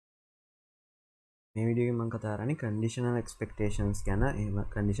මේ වීඩියෝ එකෙන් මම කතා කරන්නේ conditional expectations ගැන. එහෙම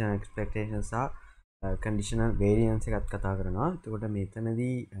conditional expectations සහ conditional variance එකත් කතා කරනවා. එතකොට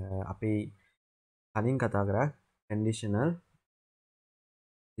මෙතනදී අපි කලින් කතා කරා conditional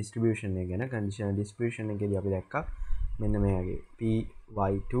distribution එක ගැන. conditional distribution එකේදී අපි දැක්කා මෙන්න මේ වගේ p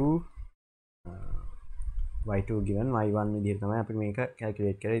y2 given y1 විදිහට තමයි අපි මේක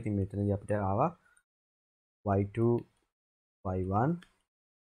calculate කරේ. ඉතින් මෙතනදී අපිට ආවා y2 y1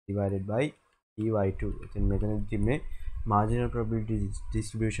 divided by y2. ඉතින් මෙතනදී තිබුණේ marginal probability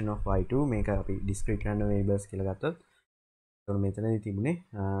distribution of y2 මේක අපි discrete random variables කියලා ගත්තොත්. එතකොට මෙතනදී තිබුණේ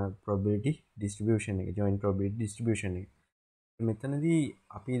probability distribution එක, joint probability distribution එක. මෙතනදී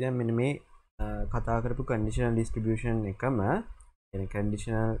අපි දැන් මෙන්න මේ කතා කරපු conditional distribution එකම يعني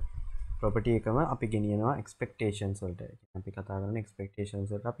conditional property එකම අපි ගෙනියනවා expectations වලට. අපි කතා කරන expectations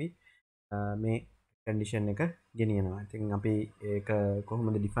වලට අපි මේ condition එක ගෙනියනවා. ඉතින් අපි ඒක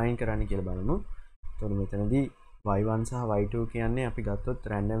කොහොමද define කරන්නේ කියලා බලමු. එතකොට මෙතනදී y1 සහ y2 කියන්නේ අපි ගත්තොත්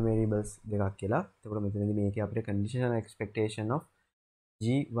random variables දෙකක් කියලා. එතකොට මෙතනදී මේකේ අපිට conditional expectation of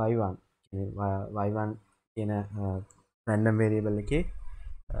y1 y1 කියන random variable එකේ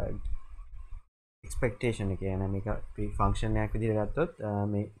expectation එක යන මේක අපි function එකක් විදිහට ගත්තොත්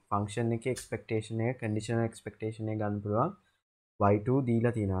මේ function එකේ expectation එක conditional expectation එක ගන්න පුළුවන් y2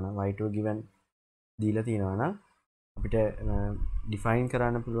 දීලා තියෙනවා නම් y2 given දීලා තියෙනවා නම් අපිට define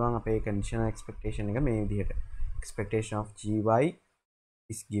කරන්න පුළුවන් අපේ conditional expectation එක මේ විදිහට expectation of gy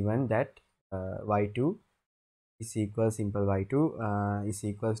is given that y2 is equal simple y2 is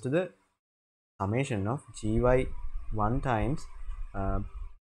equals to the summation of gy1 times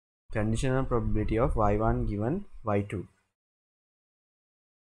conditional probability of y1 given y2.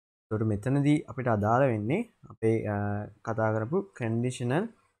 එතකොට මෙතනදී අපිට අදාළ වෙන්නේ අපේ කතා කරපු conditional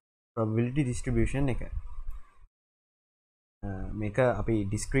probability distribution එක. මේක අපි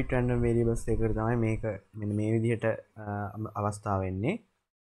discrete random variables එකකට තමයි මේක මෙන්න මේ විදිහට අවස්ථාව වෙන්නේ.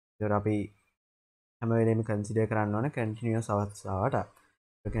 ඒතර අපි හැම වෙලේම consider කරන්න ඕන continuous අවස්ථාවට.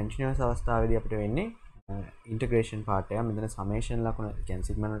 ඒ continuous අවස්ථාවේදී අපිට වෙන්නේ integration part එක. මෙතන summation ලකුණ කියන්නේ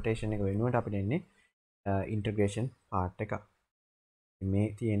sigma notation එක වෙනුවට අපිට එන්නේ integration part එක. මේ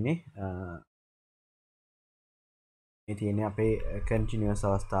තියෙන්නේ අපේ continuous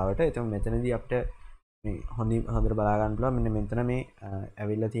අවස්ථාවට. එතකොට මෙතනදී අපිට මේ හොඳට බලා ගන්න පුළුවන් මෙන්න මෙතන මේ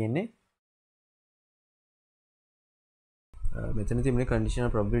ඇවිල්ලා තියෙන්නේ මෙතන තිබුණේ conditional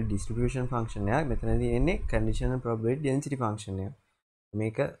probability distribution function එකක්. මෙතනදී එන්නේ conditional probability density function එකක්.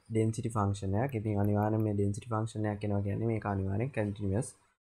 මේක density function එකක්. ඉතින් අනිවාර්යෙන් මේ density function එකක් එනවා කියන්නේ මේක අනිවාර්යෙන් continuous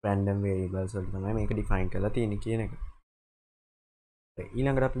random variables වලට තමයි මේක define කරලා තියෙන්නේ කියන එක.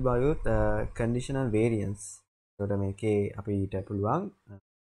 ඊළඟට අපි බලුවොත් conditional variance. එතකොට මේකේ අපිට පුළුවන්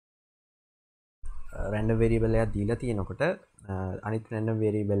random variable එකක් දීලා තියෙනකොට අනිත් random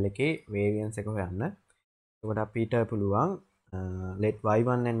variable එකේ variance එක හොයන්න. එතකොට අපිට පුළුවන් let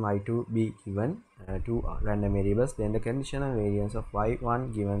y1 and y2 be given two random variables, then the conditional variance of y1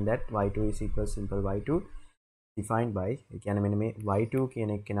 given that y2 is equal simple y2 defined by ඒ කියන්නේ මෙන්න මේ y2 කියන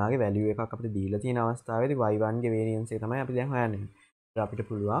එක්කෙනාගේ value එකක් අපිට දීලා තියෙන අවස්ථාවේදී y1 ගේ variance එක තමයි අපි දැන් හොයන්නේ. ඒත් අපිට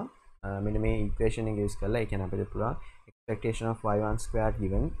පුළුවන් මෙන්න මේ equation එක use කරලා ඒ කියන්නේ අපිට පුළුවන් expectation of y1 squared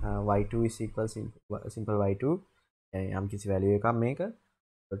given y2 is equal simple y2 යම් කිසි value එකක් මේක.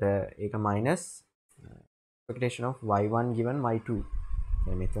 එතකොට ඒක minus expectation of y1 given y2.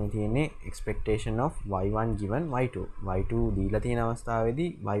 මෙතන තියෙන්නේ expectation of y1 given y2. y2 දීලා තියෙන අවස්ථාවේදී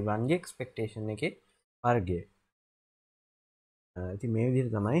y1 ගේ expectation එකේ වර්ගය. ඉතින් මේ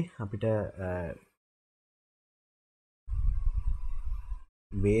විදිහට තමයි අපිට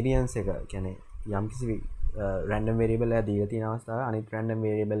variance එක කියන්නේ යම්කිසි random variable එකක් දීලා තියෙන අවස්ථාවේ අනිත් random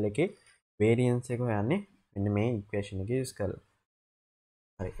variable එකේ variance එක හොයන්නේ මෙන්න මේ equation එක use කරලා.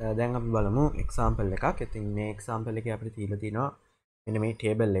 හරි. දැන් අපි බලමු example එකක්. ඉතින් මේ example එකේ අපිට තියලා තියෙනවා මෙන්න මේ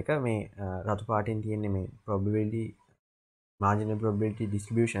table එක මේ රතු පාටින් තියෙන්නේ මේ probability marginal probability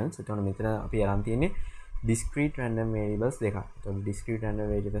distributions. එතකොට මෙතන අපි අරන් තියෙන්නේ discrete random variables දෙකක්. එතකොට discrete random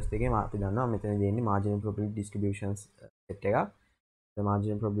variables දෙකේ අපි දන්නවා මෙතන තියෙන්නේ marginal probability distributions set එකක්. the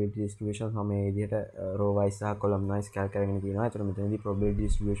marginal probability distributions මේ විදිහට row wise සහ column wise කරගෙන තියෙනවා. එතකොට මෙතනදී probability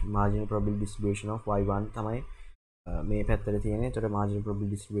distribution marginal probability distribution of y1 තමයි මේ පැත්තට තියෙන්නේ. එතකොට marginal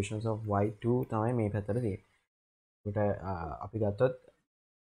probability distributions of y2 තමයි මේ පැත්තට තියෙන්නේ. එතකොට අපි ගත්තොත්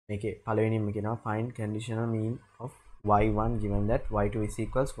මේකේ පළවෙනිම කියනවා find conditional mean of y1 given that y2 is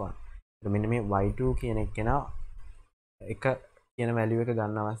equals 1. එතකොට මෙන්න මේ y2 කියන එකේනා එක කියන value එක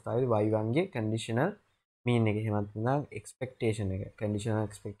ගන්න අවස්ථාවේදී y1 ගේ conditional mean එක එහෙමත් නැත්නම් expectation එක conditional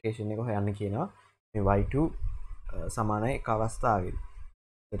expectation එක හොයන්න කියනවා මේ y2 සමානයි එක අවස්ථාවකදී.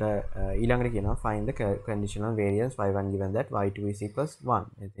 ඊළඟට කියනවා find the conditional variance y1 given that y2 is equals 1.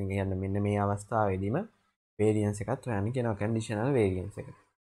 ඉතින් එහෙනම් මෙන්න මේ අවස්ථාවේදීම variance එකත් හොයන්න කියනවා conditional variance එක.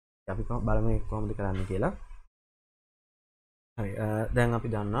 අපි බලමු ඒක කොහොමද කරන්න කියලා. හරි දැන් අපි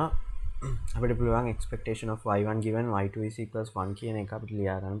දන්නවා අපිට පුළුවන් expectation of y1 given y2 is equals 1 කියන එක අපිට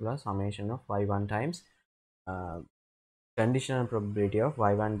ලියා ගන්න පුළුවන් summation of y1 times conditional probability of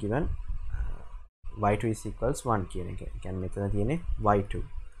y1 given y2 is equals 1 කියන එක. ඒ කියන්නේ මෙතන තියෙන්නේ y2.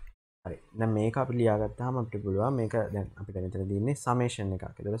 හරි. දැන් මේක අපි ලියාගත්තාම අපිට පුළුවන් මේක දැන් අපිට මෙතන තියෙන්නේ summation එකක්.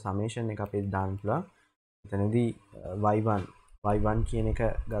 ඒතකොට summation එක අපි දාන්න පුළුවන්. මෙතනදී y1 කියන එක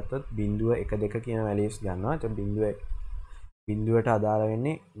ගත්තොත් 0.1 2 කියන values ගන්නවා. ඒතකොට බිඳුවට අදාළ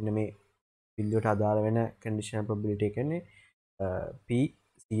වෙන්නේ මෙන්න මේ බිඳුවට අදාළ වෙන conditional probability එක කියන්නේ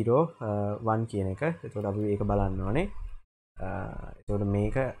p01 කියන එක. එතකොට අපි මේක බලන්න ඕනේ. එතකොට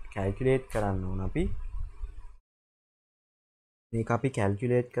මේක calculate කරන්න ඕන අපි. මේක අපි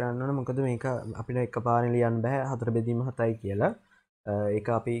calculate කරන්න ඕන මොකද මේක අපිට එකපාරෙන් ලියන්න බෑ 4 බෙදීම 7යි කියලා. ඒක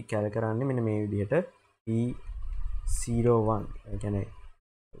අපි cal කරන්නේ මෙන්න මේ විදිහට p01 ඒ කියන්නේ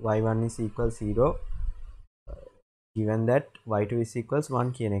y1 is equal 0 given that y2 is equals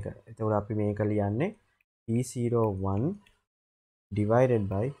 1 කියන එක. එතකොට අපි මේක ලියන්නේ p01 divided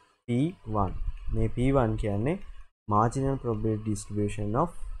by p1. මේ p1 කියන්නේ marginal probability distribution of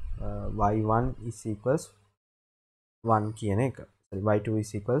y1 is equals 1 කියන එක. sorry y2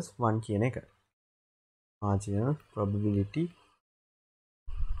 is equals 1 කියන එක. marginal probability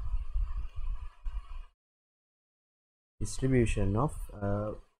distribution of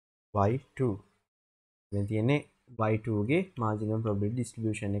y2. දැන් තියෙන්නේ y2 ගේ marginal probability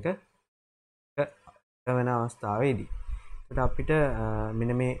distribution එක වෙන අවස්ථාවේදී. ඒකට අපිට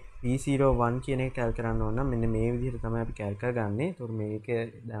මෙන්න මේ p01 කියන එක කැල් කරන්න ඕන නම් මෙන්න මේ විදිහට තමයි අපි කැල් කරගන්නේ. ඒතකොට මේක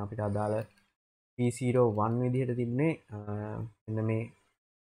දැන් අපිට අදාළ p01 විදිහට තින්නේ මෙන්න මේ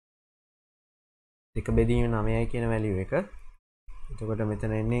 2 බෙදීම 9යි කියන වැලියු එක. එතකොට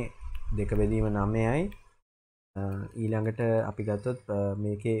මෙතන එන්නේ 2 බෙදීම 9යි. ඊළඟට අපි ගත්තොත්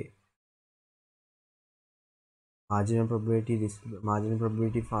මේකේ marginal probability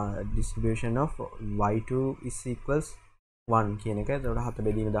distribution of y2 is equals 1 කියන එක. එතකොට 7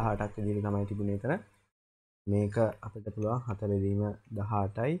 බෙදීම 18ක් විදිහට තමයි තිබුණේ එතන. මේක අපිට පුළුවන් 7 බෙදීම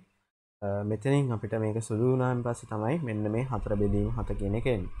 18යි. මෙතනින් අපිට මේක සුළු වුණාන් පස්සේ තමයි මෙන්න මේ 4 බෙදීම 7 කියන එක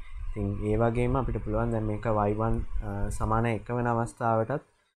එන්නේ. ඉතින් ඒ වගේම අපිට පුළුවන් දැන් මේක y1 සමාන 1 වෙන අවස්ථාවටත්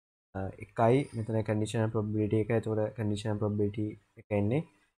එකයි මෙතන conditional probability එක. එතකොට conditional probability එක එන්නේ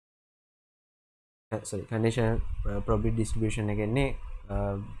sorry conditional probability distribution එක එන්නේ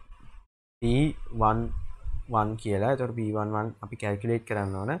p11 කියලා. එතකොට p11 අපි calculate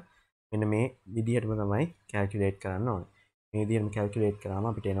කරන්න ඕන. මෙන්න මේ විදිහටම තමයි calculate කරන්න ඕන. මේ විදිහටම calculate කරාම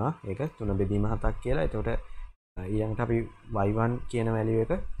අපිට එනවා ඒක 3 බෙදීම 7ක් කියලා. එතකොට ඊළඟට අපි y1 කියන value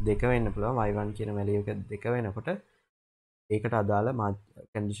එක 2 වෙන්න පුළුවන්. y1 කියන value එක 2 වෙනකොට ඒකට අදාළ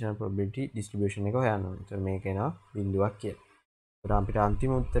conditional probability distribution එක හොයන්න ඕනේ. එතකොට මේක එනවා බිඳුවක් කියලා. එතකොට අපිට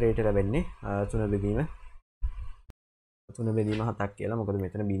අන්තිම උත්තරයට ලැබෙන්නේ 3 බෙදීම 7ක් කියලා. මොකද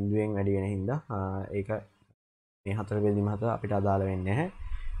මෙතන බිඳුවෙන් වැඩි වෙන හින්දා ඒක මේ 4 බෙදීම 7 අපිට අදාළ වෙන්නේ නැහැ.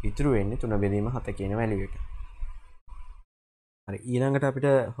 ඉතුරු වෙන්නේ 3 බෙදීම 7 කියන value එක. හරි ඊළඟට අපිට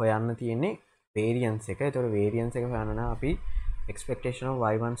හොයන්න තියෙන්නේ variance එක. එතකොට variance එක හොයන්න නම් අපි expectation of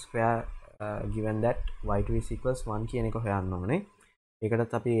y1 square given that y2 is equals 1 කියන එක හොයන්න ඕනේ.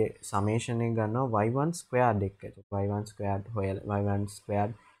 ඒකටත් අපි summation එක ගන්නවා y1 squared එක. එතකොට y1 squared y1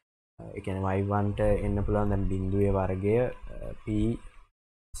 squared ඒ කියන්නේ y1 ට එන්න පුළුවන් දැන් බිඳුවේ වර්ගය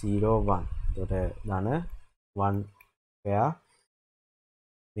p01. එතකොට ධන 1 square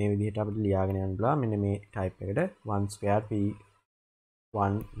මේ විදිහට අපිට ලියාගෙන යන්න පුළුවන්. මෙන්න මේ type එකට 1 square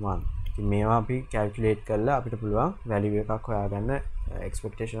p11. ඉතින් මේවා අපි calculate කරලා අපිට පුළුවන් value එකක් හොයාගන්න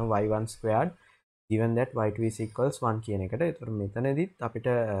expectation of y1 squared given that y2 is equals 1 කියන එකට. ඒතර මෙතනදිත් අපිට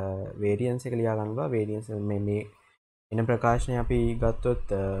variance එක ලියා ගන්න පුළුවන්. variance මේ එන ප්‍රකාශනය අපි ගත්තොත්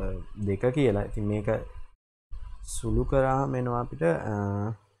 2 කියලා. ඉතින් මේක සුළු කරාම එනවා අපිට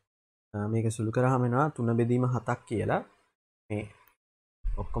මේක සුළු කරාම එනවා 3 බෙදීම 7ක් කියලා. මේ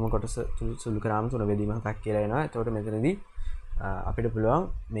ඔක්කොම කොටස සුළු කරාම 3 බෙදීම 7ක් කියලා එනවා. එතකොට මෙතනදී අපිට පුළුවන්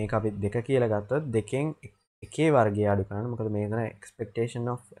මේක අපි 2 කියලා ගත්තොත් 2න් එකේ වර්ගය අඩු කරන්න. මොකද මේක expectation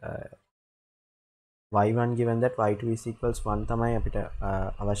of y1 given that y2 is equals 1 තමයි අපිට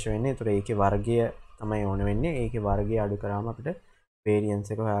අවශ්‍ය වෙන්නේ. ඒතර ඒකේ වර්ගය තමයි ඕන වෙන්නේ. ඒකේ වර්ගය අඩු කරාම අපිට variance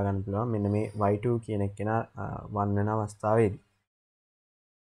එක හොයාගන්න පුළුවන්. මෙන්න මේ y2 කියන එක්කෙනා 1 වෙන අවස්ථාවේදී.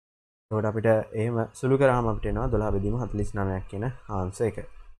 ඒකට අපිට එහෙම සුළු කරාම අපිට එනවා 12 බෙදීම 49ක් කියන answer එක.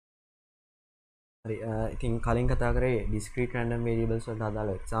 හරි ඉතින් කලින් කතා කරේ discrete random variables වලට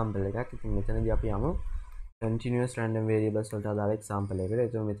අදාළ example එකක්. ඉතින් මෙතනදී අපි යමු continuous random variables වලට අදාළ example එකකට.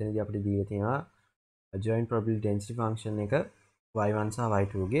 එතකොට මෙතනදී අපිට දීලා තියෙනවා joint probability density function එක y1 සහ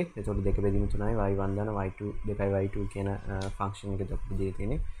y2 ගේ. එතකොට දෙක බෙදීම 3යි y1 දන y2 2යි y2 කියන function එක අපිට දීලා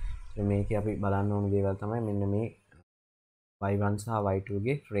තියෙන්නේ. එතකොට මේකේ අපි බලන්න ඕන දේවල් තමයි මෙන්න මේ y1 සහ y2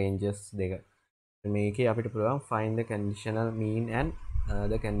 ගේ ranges දෙක. මේකේ අපිට පුළුවන් find the conditional mean and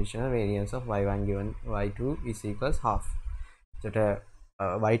the conditional variance of y1 given y2 is equals half. එතකොට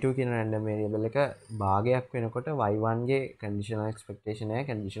y2 කියන random variable එක භාගයක් වෙනකොට y1 ගේ conditional expectation එක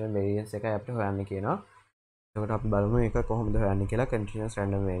conditional variance එකයි අපිට හොයන්න කියනවා. එතකොට අපි බලමු ඒක කොහොමද හොයන්නේ කියලා continuous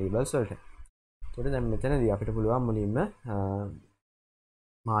random variables වලට. එතකොට දැන් මෙතනදී අපිට පුළුවන් මුලින්ම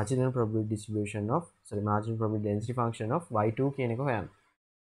marginal probability distribution of marginal probability density function of y2 කියන එක හොයන්න.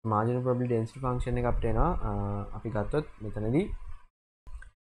 marginal probability density function එක අපිට එනවා අපි ගත්තොත් මෙතනදී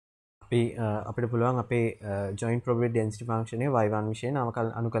අපිට පුළුවන් අපේ joint probability density function එක y1 විශේෂයෙන්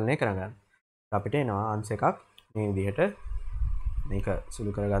අනුකලනය කරගන්න. අපිට එනවා answer එකක් මේ විදිහට මේක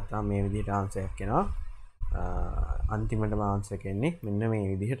සුළු කරගත්තාම මේ විදිහට answer එකක් එනවා. අන්තිමටම answer එක එන්නේ මෙන්න මේ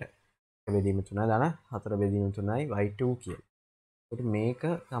විදිහට. බෙදීම 3 දාන 4 බෙදීම 3යි y2 කියලා. ඒකට මේක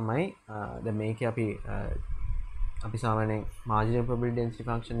තමයි දැන් මේකේ අපි සාමාන්‍යයෙන් marginal probability density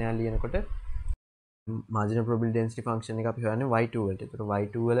function එක ලියනකොට marginal probability density function එක අපි හොයන්නේ y2 වලට. ඒතර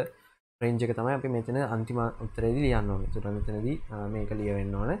y2 වල range එක තමයි අපි මෙතන අන්තිම උත්තරේදී ලියන්න ඕනේ. ඒතර මෙතනදී මේක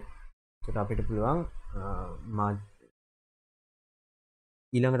ලියවෙන්න ඕනේ. ඒතර අපිට පුළුවන්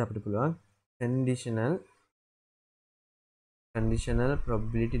ඊළඟට අපිට පුළුවන් conditional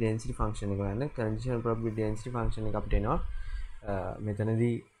probability density function එක ගන්න. conditional probability density function එක අපිට එනවා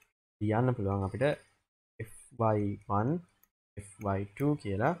මෙතනදී ලියන්න පුළුවන් අපිට fy1 fy2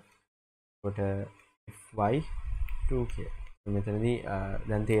 කියලා. කොට fy2 කියලා. මෙතනදී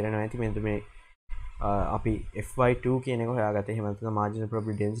දැන් තේරෙනවා ඇති මෙතන මේ අපි fy2 කියන එක හොයාගත්තේ එහෙම නැත්නම් marginal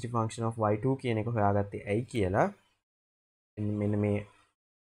probability density function of y2 කියන එක හොයාගත්තේ ඇයි කියලා. මෙන්න මේ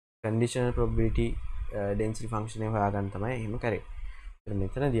conditional probability density function එක හොයාගන්න තමයි එහෙම කරේ.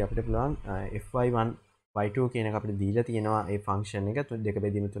 මෙතනදී අපිට පුළුවන් fy1 y2 කියන එක අපිට දීලා තියෙනවා ඒ function එක 2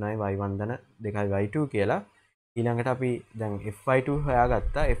 බෙදීම 3යි y1 ධන 2යි y2 කියලා. ඊළඟට අපි දැන් fy2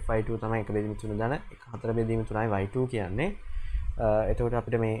 හොයාගත්තා. fy2 තමයි 1 බෙදීම 3 ධන 4 බෙදීම 3යි y2 කියන්නේ. එතකොට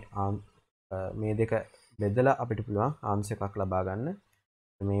අපිට මේ දෙක බෙදලා අපිට පුළුවන් answer එකක් ලබා ගන්න.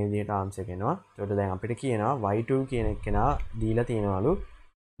 මේ විදිහට answer එක එනවා. එතකොට දැන් අපිට කියනවා y2 කියන කෙනා දීලා තියෙනවලු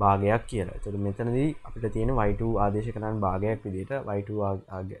භාගයක් කියලා. එතකොට මෙතනදී අපිට තියෙන y2 ආදේශ කරන භාගයක් විදිහට y2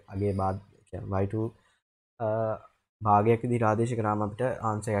 අගේ y2 භාගයක් විදිහට ආදේශ කරාම අපිට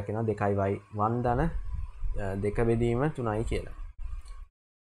answer එකක් එනවා 2y1 ධන 2 බෙදීම 3යි කියලා.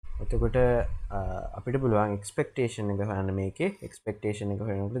 එතකොට අපිට පුළුවන් expectation එක හොයන්න මේකේ. expectation එක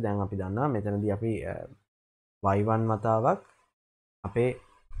හොයනකොට දැන් අපි දන්නවා මෙතනදී අපි y1 මතාවක් අපේ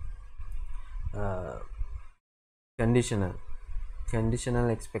conditional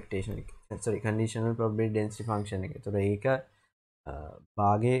expectation conditional probability density function එක. එතකොට ඒක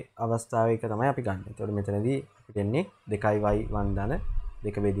භාගයේ අවස්ථාවේ එක තමයි අපි ගන්න. එතකොට මෙතනදී අපිට එන්නේ 2y1 ධන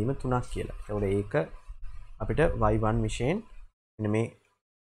 2 බෙදීම 3ක් කියලා. එතකොට ඒක අපිට y1 විශේෂයෙන් මෙන්න මේ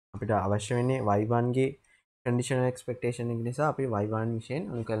අපිට අවශ්‍ය වෙන්නේ y1 ගේ conditional expectation එක නිසා අපි y1 විශේෂයෙන්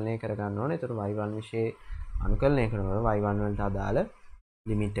අනුකලනය කරගන්න ඕනේ. එතකොට y1 විශේෂ අනුකලනය කරනකොට y1 වලට අදාළ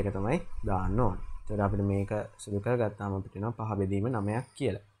ලිමිට් එක තමයි දාන්න ඕනේ. එතකොට අපිට මේක සුදු කරගත්තාම අපිට එනවා 5 බෙදීම 9ක්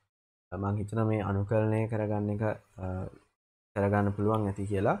කියලා. මම හිතනවා මේ අනුකලනය කරගන්න එක කරගන්න පුළුවන් ඇති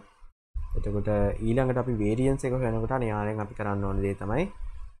කියලා. එතකොට ඊළඟට අපි variance එක හොයනකොට අනිවාර්යෙන් අපි කරන්න ඕන දේ තමයි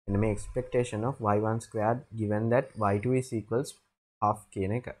මෙන්න මේ expectation of y1 squared given that y2 is equals half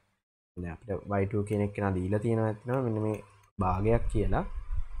කියන එක. දැන් අපිට y2 කියන එක නා දීලා තියෙනවා නැත්නම් මෙන්න මේ භාගයක් කියලා.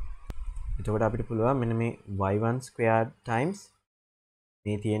 එතකොට අපිට පුළුවන් මෙන්න මේ y1 squared times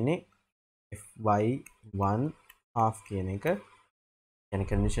මේ තියෙන්නේ fy1 half කියන එක. yani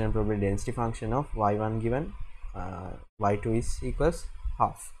conditional probability density function of y1 given y2 is equals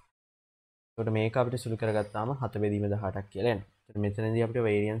half. එතකොට මේක අපිට සුළු කරගත්තාම 7 බෙදීම 18ක් කියලා එනවා. එතකොට මෙතනදී අපිට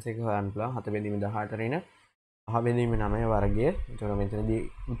variance එක හොයන්න පුළුවන් 7 බෙදීම 18 රින 5 බෙදීම 9 වර්ගය. එතකොට මෙතනදී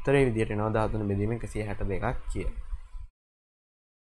උත්තරේ විදිහට එනවා 13 බෙදීම 162ක් කියලා.